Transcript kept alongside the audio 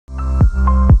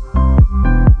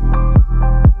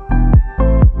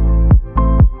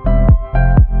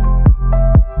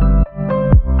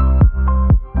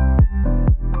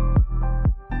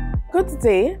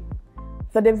Today,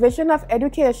 the Division of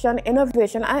Education,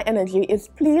 Innovation and Energy is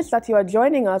pleased that you are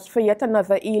joining us for yet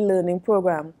another e-learning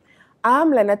program. I'm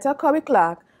Lenetta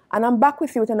Curry-Clark and I'm back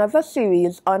with you with another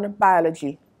series on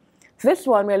biology. This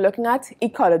one we're looking at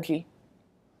ecology.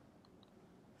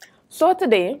 So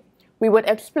today, we would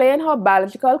explain how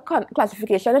biological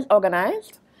classification is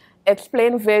organized,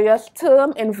 explain various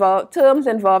terms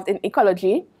involved in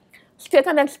ecology, state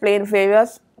and explain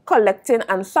various collecting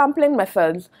and sampling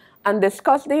methods, and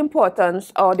discuss the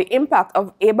importance or the impact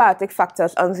of abiotic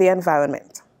factors on the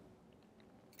environment.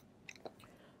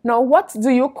 Now, what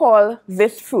do you call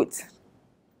this fruit?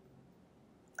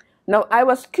 Now, I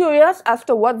was curious as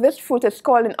to what this fruit is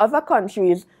called in other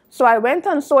countries, so I went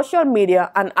on social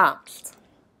media and asked.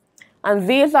 And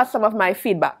these are some of my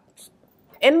feedbacks.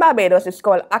 In Barbados, it's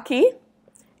called ackee.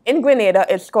 In Grenada,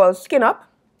 it's called skinup.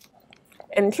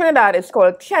 In Trinidad, it's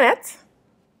called kennet.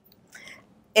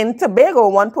 In Tobago,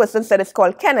 one person said it's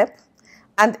called kennep.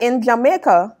 And in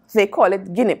Jamaica, they call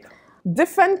it guinep.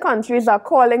 Different countries are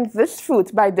calling this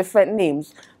fruit by different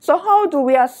names. So how do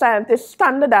we as scientists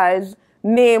standardize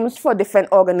names for different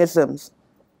organisms?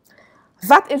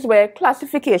 That is where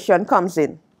classification comes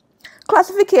in.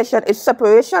 Classification is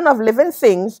separation of living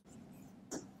things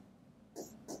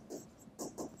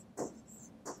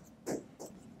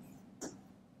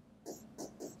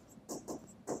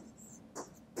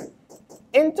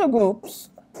into groups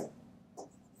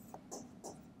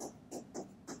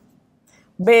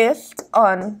based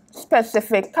on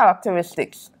specific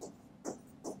characteristics.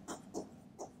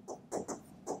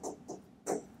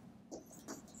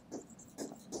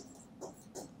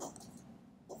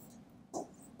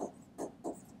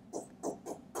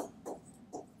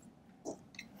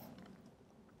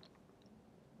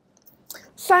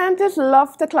 Scientists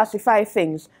love to classify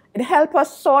things. It helps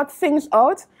us sort things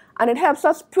out, and it helps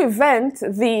us prevent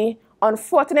the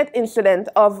unfortunate incident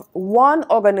of one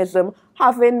organism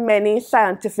having many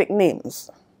scientific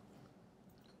names.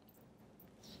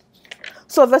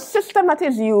 So the system that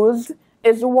is used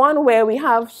is one where we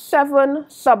have 7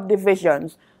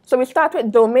 subdivisions. So we start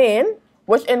with domain,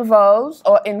 which involves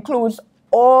or includes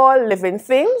all living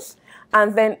things,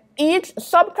 and then each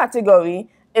subcategory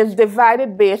is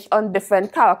divided based on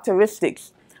different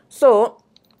characteristics. So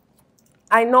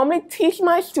I normally teach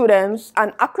my students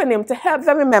an acronym to help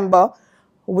them remember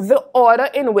the order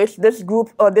in which this group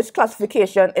or this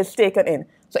classification is taken in.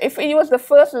 So if we use the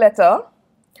first letter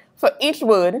for each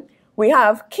word, we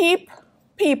have keep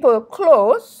people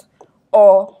close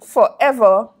or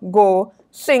forever go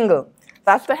single.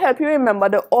 That's to help you remember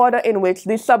the order in which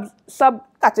these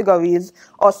subcategories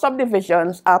or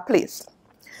subdivisions are placed.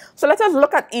 So let us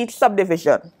look at each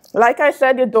subdivision. Like I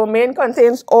said, your domain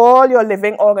contains all your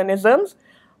living organisms.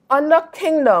 Under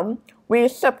kingdom, we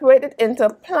separate it into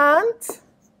plant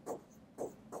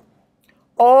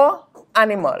or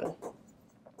animal.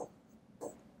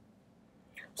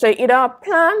 So either a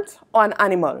plant or an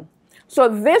animal. So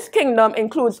this kingdom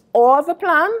includes all the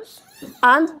plants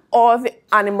and all the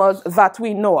animals that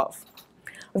we know of.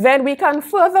 Then we can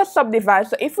further subdivide.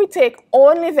 So if we take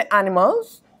only the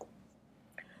animals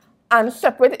and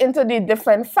separate it into the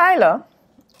different phyla,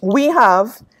 we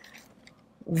have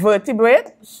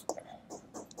vertebrates.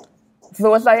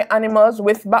 Those are animals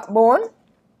with backbone.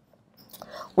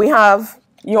 We have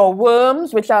your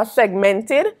worms, which are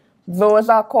segmented. Those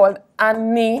are called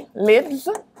annelids.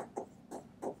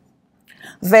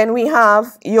 Then we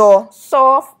have your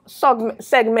soft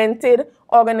segmented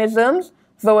organisms.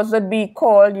 Those would be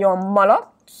called your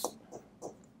mollusks.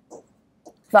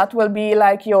 That will be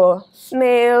like your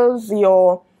snails,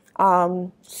 your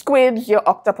squids, your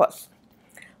octopus.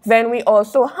 Then we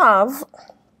also have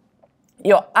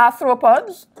your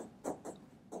arthropods,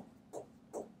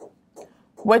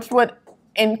 which would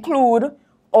include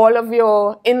all of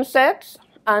your insects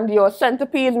and your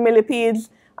centipedes, millipedes,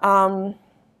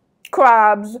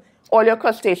 crabs, all your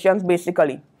crustaceans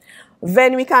basically.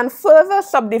 Then we can further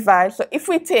subdivide. So if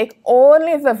we take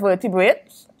only the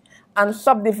vertebrates and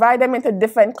subdivide them into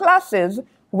different classes,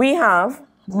 we have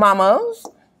mammals,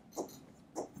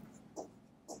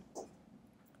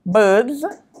 birds,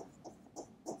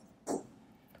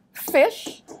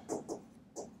 fish,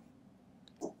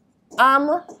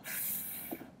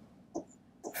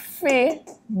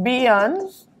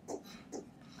 amphibians,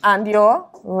 and your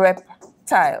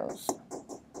reptiles.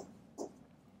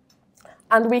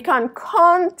 And we can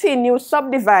continue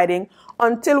subdividing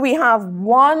until we have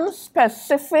one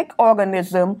specific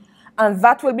organism, and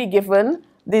that will be given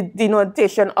the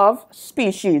denotation of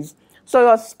species. So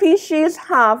your species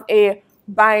have a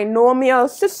binomial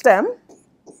system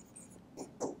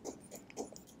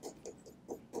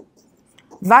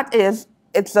that is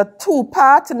it's a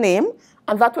two-part name,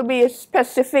 and that would be a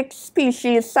specific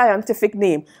species scientific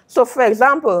name. So for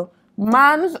example,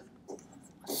 man's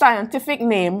scientific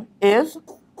name is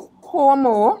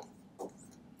Homo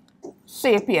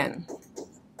sapien.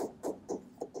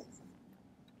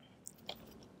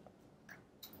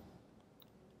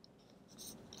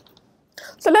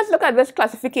 So let's look at this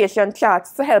classification chart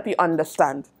to help you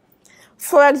understand.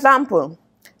 For example,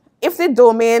 if the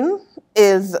domain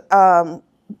is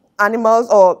animals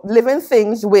or living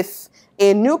things with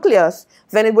a nucleus,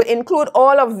 then it would include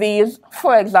all of these,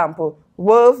 for example,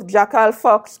 wolf, jackal,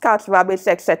 fox, cats, rabbits,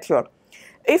 etc.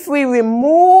 If we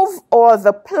remove all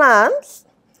the plants,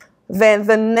 then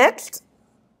the next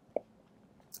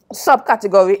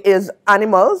subcategory is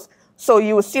animals. So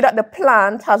you will see that the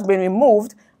plant has been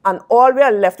removed, and all we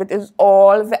are left with is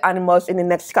all the animals in the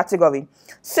next category.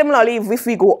 Similarly, if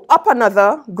we go up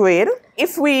another grade,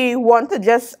 if we want to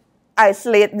just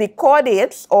isolate the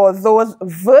chordates or those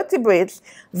vertebrates,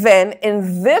 then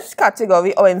in this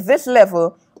category or in this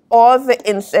level, all the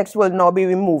insects will now be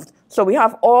removed. So we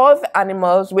have all the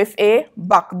animals with a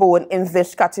backbone in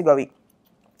this category.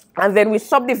 And then we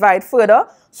subdivide further.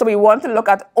 So we want to look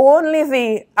at only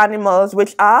the animals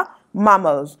which are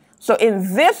mammals. So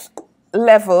in this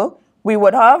level, we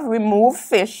would have removed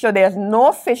fish. So there's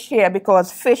no fish here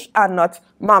because fish are not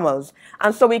mammals.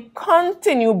 And so we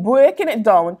continue breaking it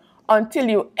down until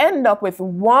you end up with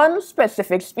one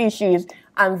specific species,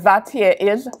 and that here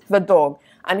is the dog.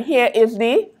 And here is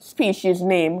the species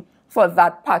name for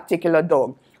that particular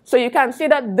dog. So you can see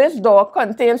that this dog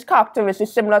contains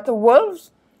characteristics similar to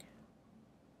wolves,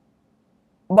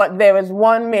 but there is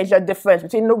one major difference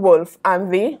between the wolf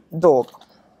and the dog.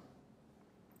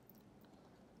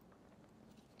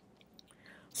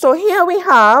 So here we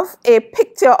have a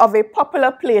picture of a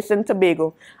popular place in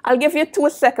Tobago. I'll give you 2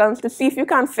 seconds to see if you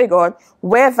can figure out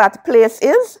where that place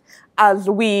is as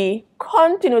we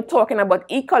continue talking about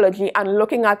ecology and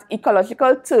looking at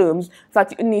ecological terms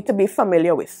that you need to be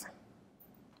familiar with.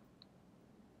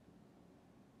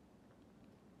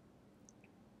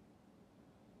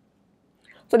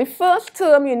 So the first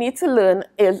term you need to learn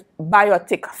is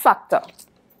biotic factor.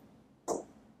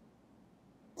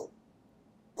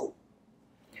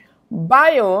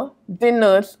 Bio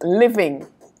denotes living.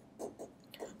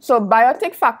 So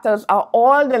biotic factors are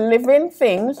all the living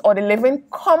things or the living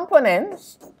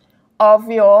components of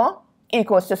your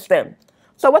ecosystem.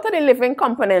 So what are the living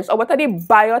components or what are the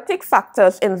biotic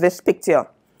factors in this picture?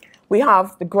 We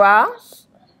have the grass,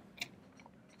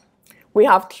 we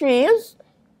have trees.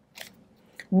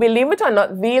 Believe it or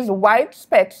not, these white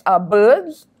specks are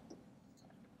birds.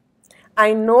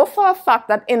 I know for a fact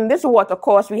that in this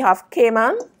watercourse we have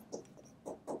caiman.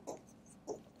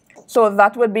 So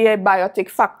that would be a biotic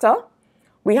factor.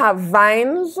 We have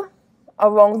vines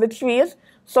around the trees.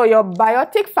 So your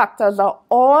biotic factors are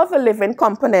all the living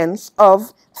components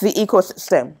of the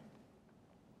ecosystem.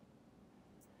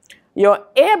 Your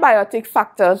abiotic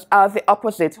factors are the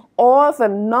opposite, all the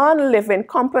non-living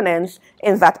components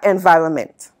in that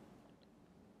environment.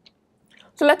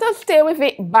 So let us stay with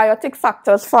the biotic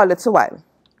factors for a little while.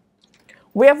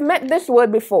 We have met this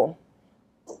word before.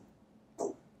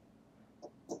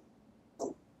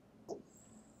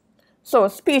 So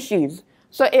species.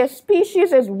 So a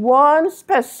species is one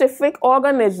specific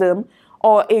organism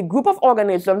or a group of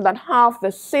organisms that have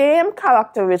the same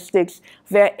characteristics.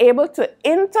 They're able to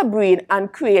interbreed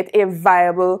and create a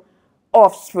viable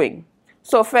offspring.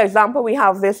 So for example, we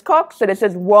have this cock. So this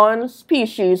is one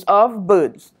species of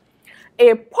birds.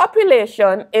 A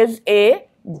population is a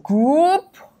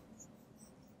group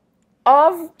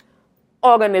of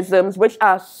organisms which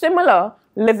are similar,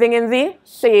 living in the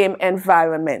same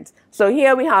environment. So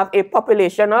here we have a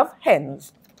population of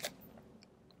hens.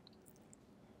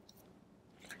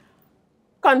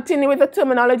 Continue with the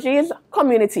terminologies,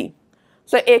 community.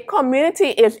 So a community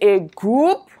is a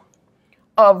group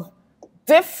of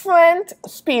different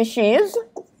species.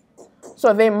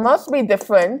 So they must be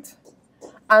different,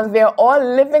 and they're all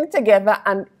living together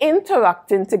and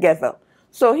interacting together.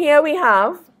 So here we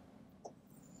have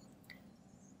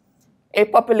a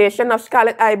population of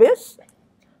scarlet ibis,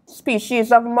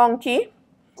 species of monkey,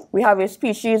 we have a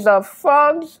species of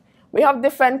frogs, we have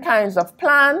different kinds of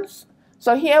plants.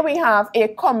 So here we have a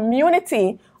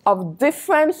community of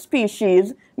different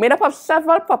species made up of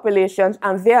several populations,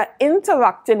 and they are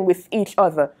interacting with each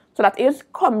other. So that is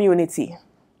community.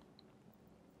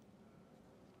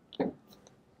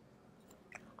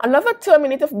 Another term you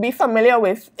need to be familiar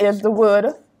with is the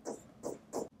word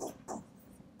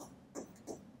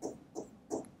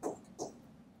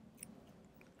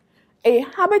a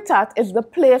habitat is the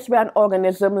place where an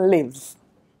organism lives.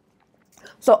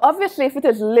 So obviously, if it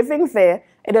is living there,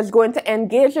 it is going to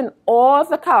engage in all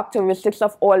the characteristics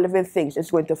of all living things.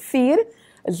 It's going to feed,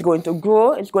 it's going to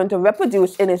grow, it's going to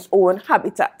reproduce in its own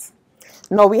habitat.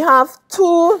 Now we have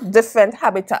two different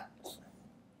habitats.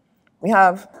 We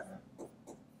have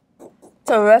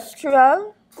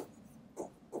terrestrial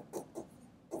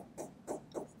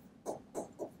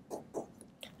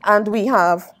and we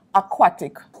have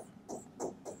aquatic.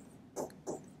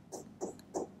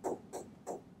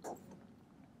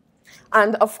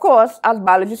 And of course, as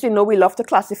biologists, you know, we love to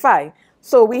classify.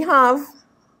 So we have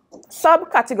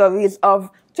subcategories of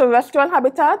terrestrial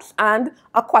habitats and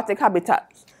aquatic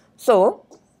habitats. So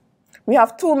we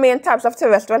have two main types of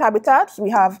terrestrial habitats. We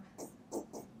have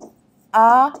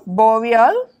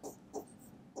arboreal,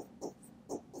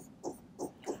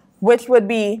 which would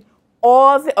be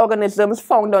all the organisms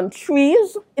found on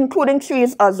trees, including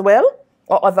trees as well,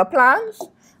 or other plants.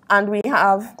 And we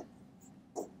have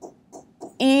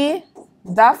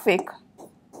edaphic,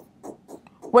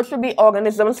 which would be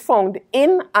organisms found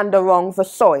in and around the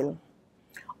soil.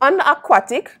 Under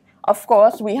aquatic, of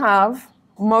course, we have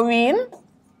marine,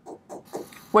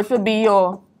 which would be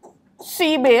your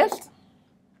sea-based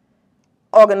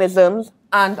organisms,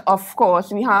 and of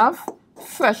course, we have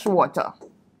freshwater.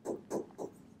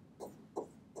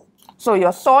 So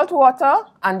your saltwater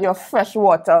and your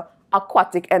freshwater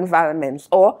aquatic environments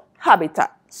or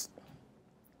habitats.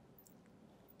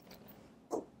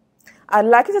 I'd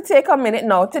like you to take a minute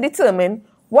now to determine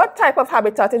what type of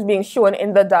habitat is being shown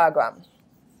in the diagram.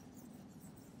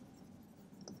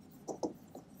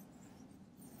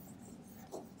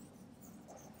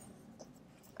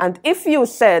 And if you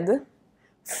said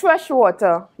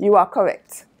freshwater, you are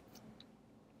correct.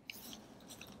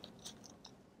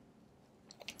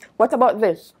 What about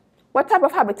this? What type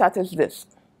of habitat is this?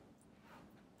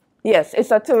 Yes,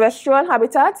 it's a terrestrial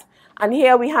habitat, and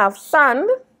here we have sand.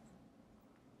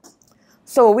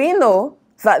 So we know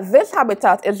that this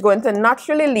habitat is going to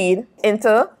naturally lead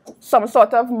into some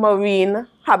sort of marine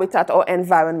habitat or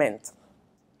environment.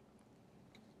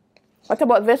 What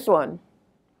about this one?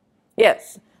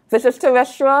 Yes, this is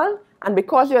terrestrial, and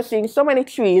because you're seeing so many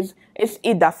trees, it's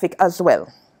edaphic as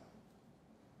well.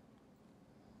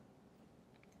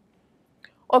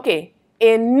 Okay,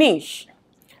 a niche.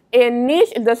 A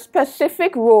niche is the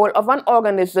specific role of an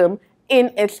organism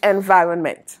in its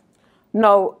environment.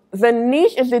 Now, the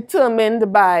niche is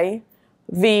determined by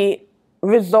the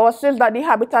resources that the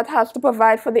habitat has to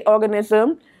provide for the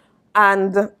organism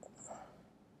and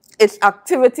its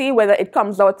activity, whether it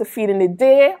comes out to feed in the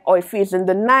day or it feeds in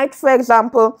the night, for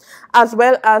example, as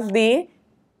well as the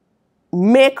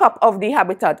makeup of the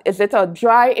habitat. Is it a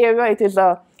dry area? Is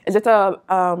it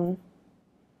a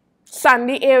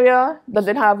sandy area? Does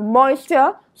it have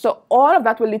moisture? So all of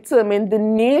that will determine the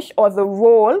niche or the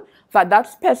role that that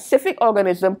specific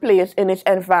organism plays in its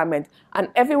environment. And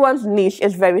everyone's niche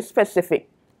is very specific.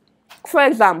 For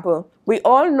example, we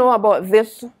all know about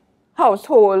this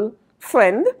household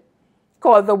friend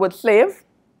called the wood slave.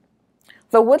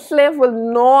 The wood slave will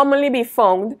normally be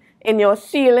found in your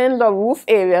ceilings or roof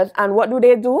areas. And what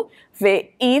do?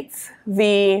 They eat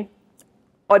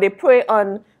or they prey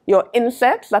on your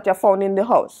insects that are found in the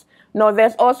house. Now,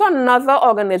 there's also another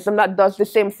organism that does the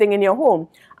same thing in your home,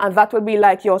 and that would be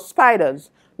like your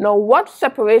spiders. Now, what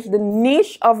separates the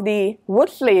niche of the wood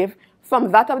slave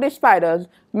from that of the spiders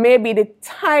may be the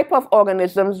type of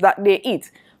organisms that they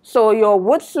eat. So your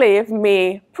wood slave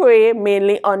may prey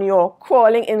mainly on your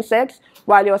crawling insects,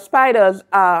 while your spiders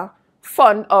are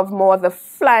fond of more the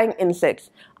flying insects.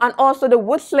 And also the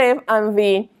wood slave and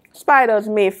the spiders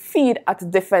may feed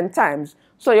at different times.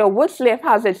 So your wood slave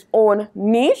has its own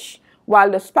niche,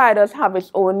 while the spiders have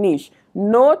its own niche.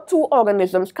 No two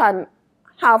organisms can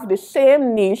have the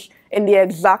same niche in the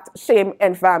exact same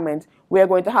environment. We are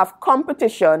going to have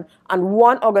competition, and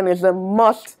one organism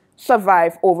must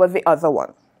survive over the other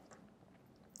one.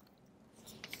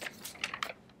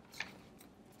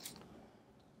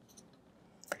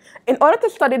 In order to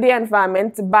study the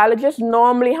environment, biologists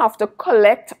normally have to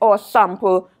collect or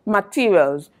sample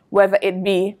materials, whether it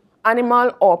be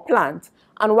animal or plant.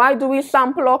 And why do we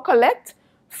sample or collect?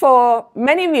 For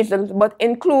many reasons, but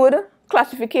include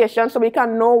classification so we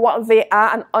can know what they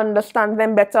are and understand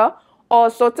them better,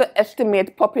 also to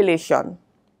estimate population.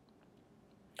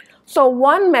 So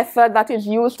one method that is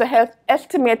used to help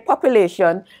estimate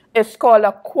population is called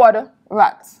a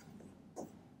quadrat.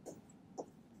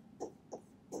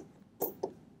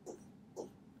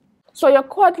 So your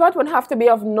quadrat would have to be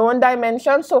of known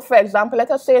dimensions. So for example, let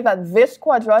us say that this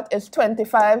quadrat is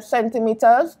 25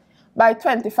 centimeters by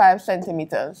 25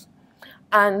 centimeters.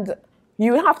 And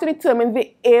you have to determine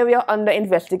the area under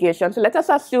investigation. So let us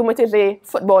assume it is a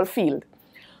football field.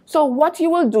 So what you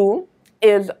will do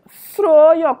is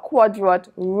throw your quadrant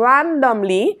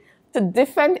randomly to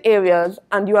different areas,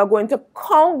 and you are going to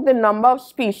count the number of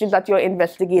species that you're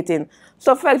investigating.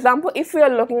 So for example, if we are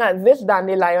looking at this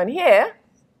dandelion here,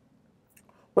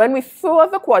 when we throw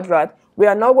the quadrant, we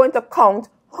are now going to count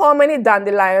how many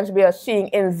dandelions we are seeing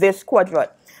in this quadrant.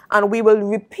 And we will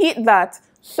repeat that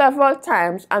several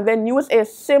times and then use a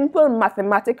simple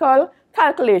mathematical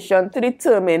calculation to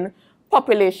determine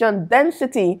population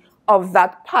density of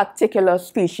that particular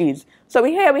species. So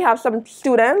here we have some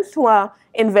students who are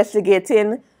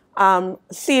investigating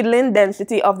seedling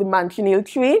density of the manchineel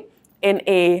tree in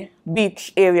a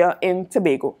beach area in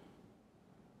Tobago.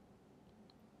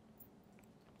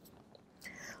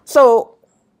 So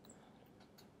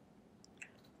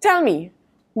tell me,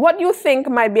 what do you think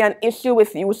might be an issue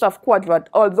with use of quadrant?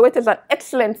 Although it is an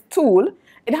excellent tool,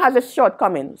 it has its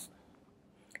shortcomings.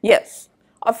 Yes,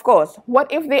 of course.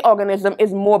 What if the organism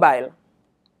is mobile?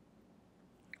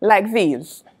 Like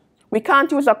these. We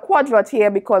can't use a quadrant here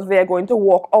because they're going to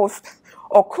walk out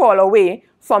or crawl away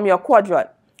from your quadrant.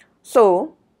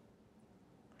 So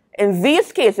in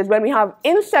these cases, when we have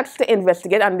insects to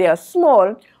investigate and they are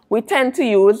small, we tend to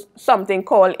use something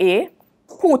called a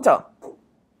pooter.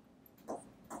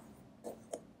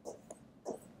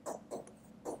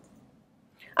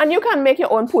 And you can make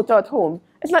your own pooter at home.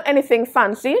 It's not anything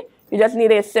fancy. You just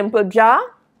need a simple jar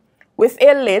with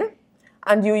a lid,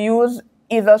 and you use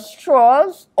either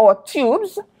straws or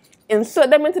tubes, insert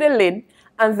them into the lid,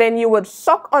 and then you would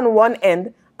suck on one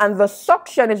end, and the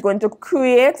suction is going to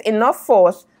create enough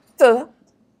force to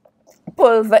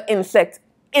pull the insect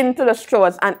into the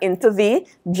straws and into the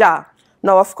jar.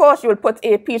 Now, of course, you will put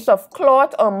a piece of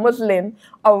cloth or muslin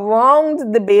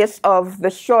around the base of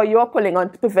the straw you're pulling on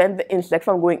to prevent the insect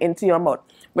from going into your mouth.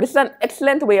 But it's an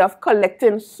excellent way of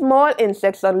collecting small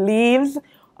insects on leaves,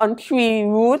 on tree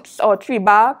roots or tree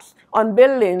barks, on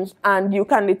buildings, and you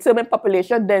can determine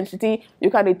population density, you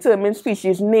can determine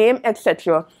species name,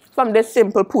 etc. from this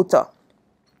simple pooter.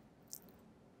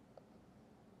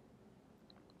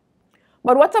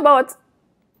 But what about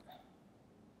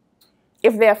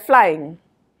if they're flying?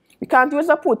 We can't use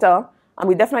a pooter, and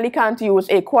we definitely can't use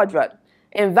a quadrant.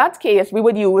 In that case, we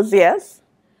would use, yes,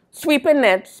 sweeping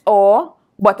nets or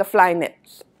butterfly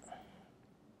nets.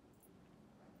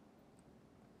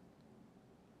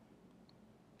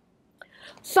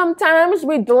 Sometimes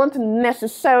we don't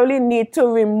necessarily need to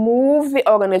remove the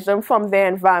organism from their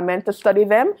environment to study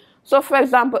them. So for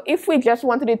example, if we just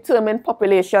want to determine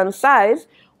population size,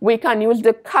 we can use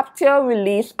the capture,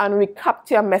 release, and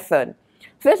recapture method.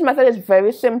 This method is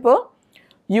very simple.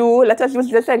 Let us use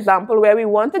this example where we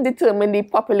want to determine the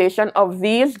population of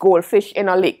these goldfish in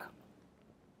a lake.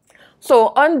 So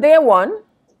on day one,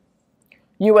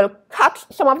 you will catch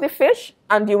some of the fish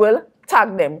and you will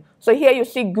tag them. So here you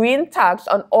see green tags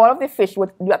on all of the fish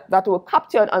that were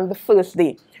captured on the first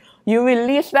day. You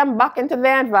release them back into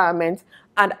their environment,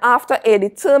 and after a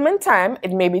determined time,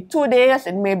 it may be 2 days,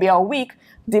 it may be a week,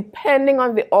 depending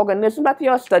on the organism that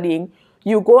you're studying,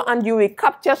 you go and you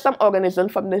recapture some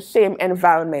organisms from the same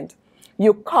environment.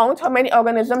 You count how many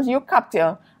organisms you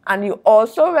capture, and you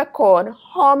also record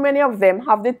how many of them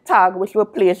have the tag which were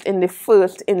placed in the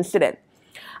first incident.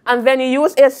 And then you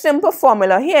use a simple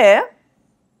formula here,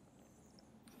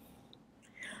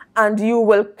 and you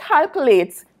will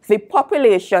calculate the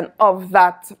population of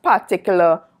that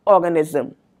particular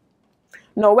organism.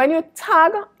 Now, when you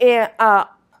tag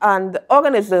an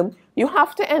organism, you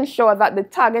have to ensure that the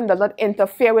tagging does not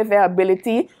interfere with their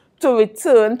ability to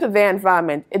return to their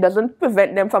environment. It doesn't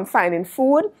prevent them from finding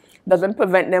food, doesn't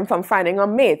prevent them from finding a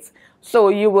mate. So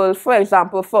you will, for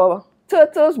example, for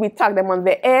turtles, we tag them on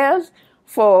their ears.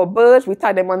 For birds, we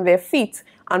tag them on their feet,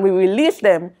 and we release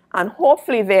them, and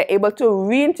hopefully they're able to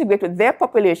reintegrate with their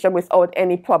population without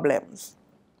any problems.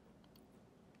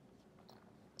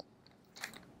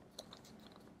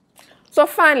 So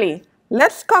finally,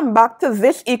 let's come back to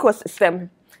this ecosystem.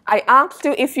 I asked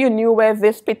you if you knew where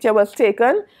this picture was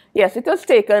taken. Yes, it was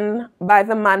taken by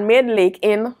the man-made lake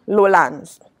in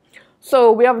Lowlands.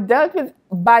 So we have dealt with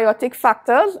biotic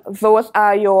factors. Those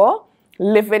are your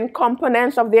living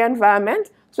components of the environment.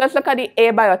 So let's look at the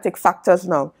abiotic factors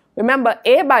now. Remember,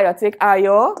 abiotic are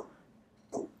your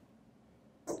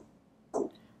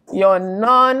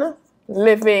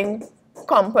non-living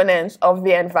components of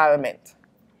the environment.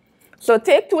 So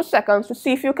take 2 seconds to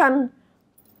see if you can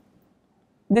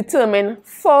determine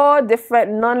 4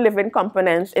 different non-living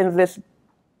components in this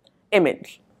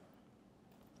image.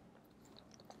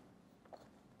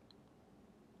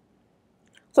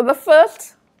 So the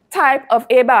first type of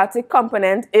abiotic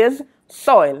component is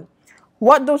soil.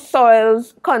 What do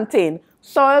soils contain?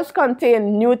 Soils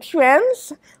contain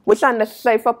nutrients, which are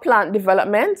necessary for plant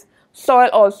development. Soil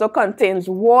also contains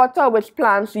water, which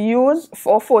plants use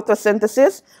for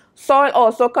photosynthesis. Soil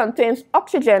also contains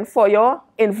oxygen for your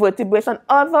invertebrates and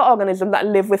other organisms that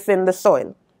live within the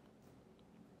soil.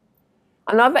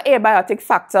 Another abiotic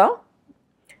factor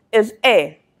is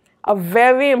air, a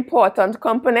very important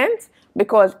component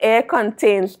because air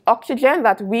contains oxygen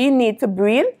that we need to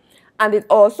breathe, and it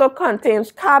also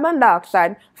contains carbon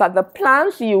dioxide that the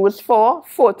plants use for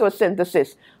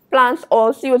photosynthesis. Plants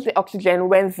also use the oxygen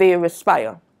when they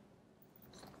respire.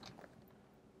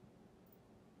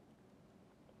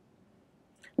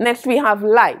 Next, we have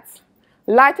light.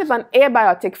 Light is an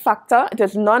abiotic factor. It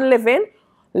is non-living.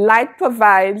 Light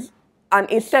provides an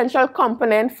essential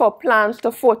component for plants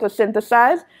to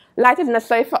photosynthesize. Light is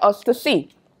necessary for us to see.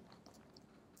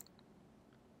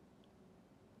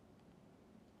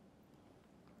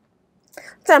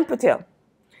 Temperature.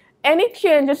 Any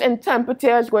changes in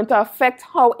temperature is going to affect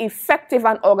how effective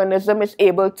an organism is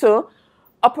able to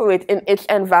operate in its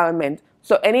environment.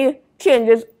 So any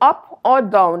changes up or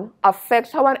down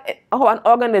affects how an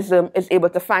organism is able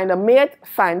to find a mate,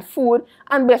 find food,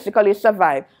 and basically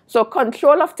survive. So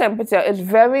control of temperature is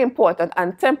very important,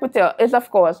 and temperature is,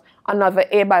 of course, another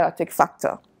abiotic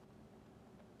factor.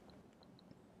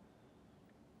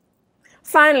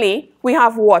 Finally, we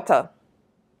have water.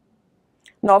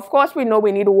 Now, of course, we know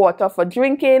we need water for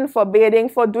drinking, for bathing,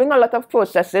 for doing a lot of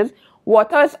processes.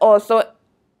 Water is also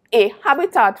a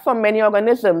habitat for many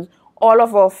organisms. All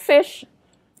of our fish,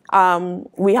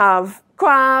 we have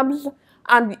crabs,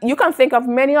 and you can think of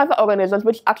many other organisms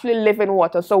which actually live in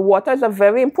water. So water is a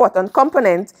very important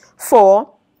component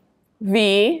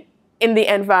in the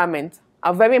environment,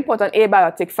 a very important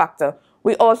abiotic factor.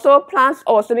 Plants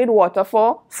also need water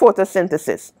for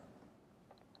photosynthesis.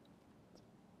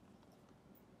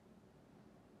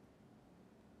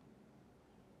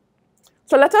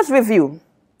 So let us review.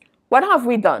 What have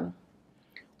we done?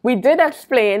 We did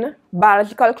explain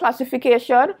biological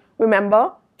classification.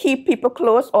 Remember, keep people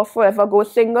close or forever go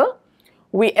single.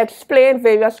 We explained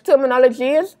various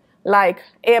terminologies like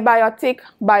abiotic,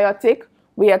 biotic.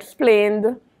 We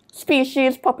explained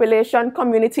species, population,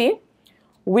 community.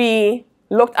 We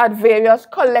looked at various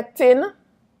collecting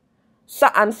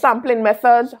and sampling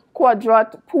methods,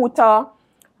 quadrat, puta,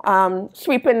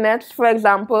 sweeping nets, for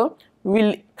example.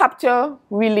 We capture,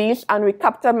 release, and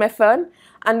recapture method.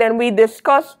 And then we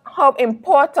discuss how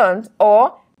important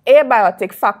or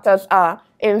abiotic factors are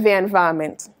in the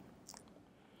environment.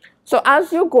 So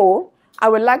as you go, I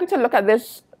would like you to look at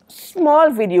this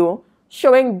small video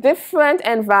showing different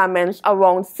environments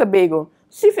around Tobago.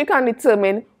 See if you can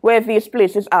determine where these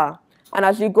places are. And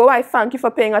as you go, I thank you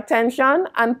for paying attention,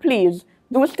 and please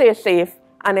do stay safe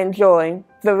and enjoy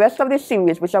the rest of the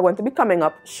series, which are going to be coming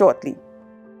up shortly.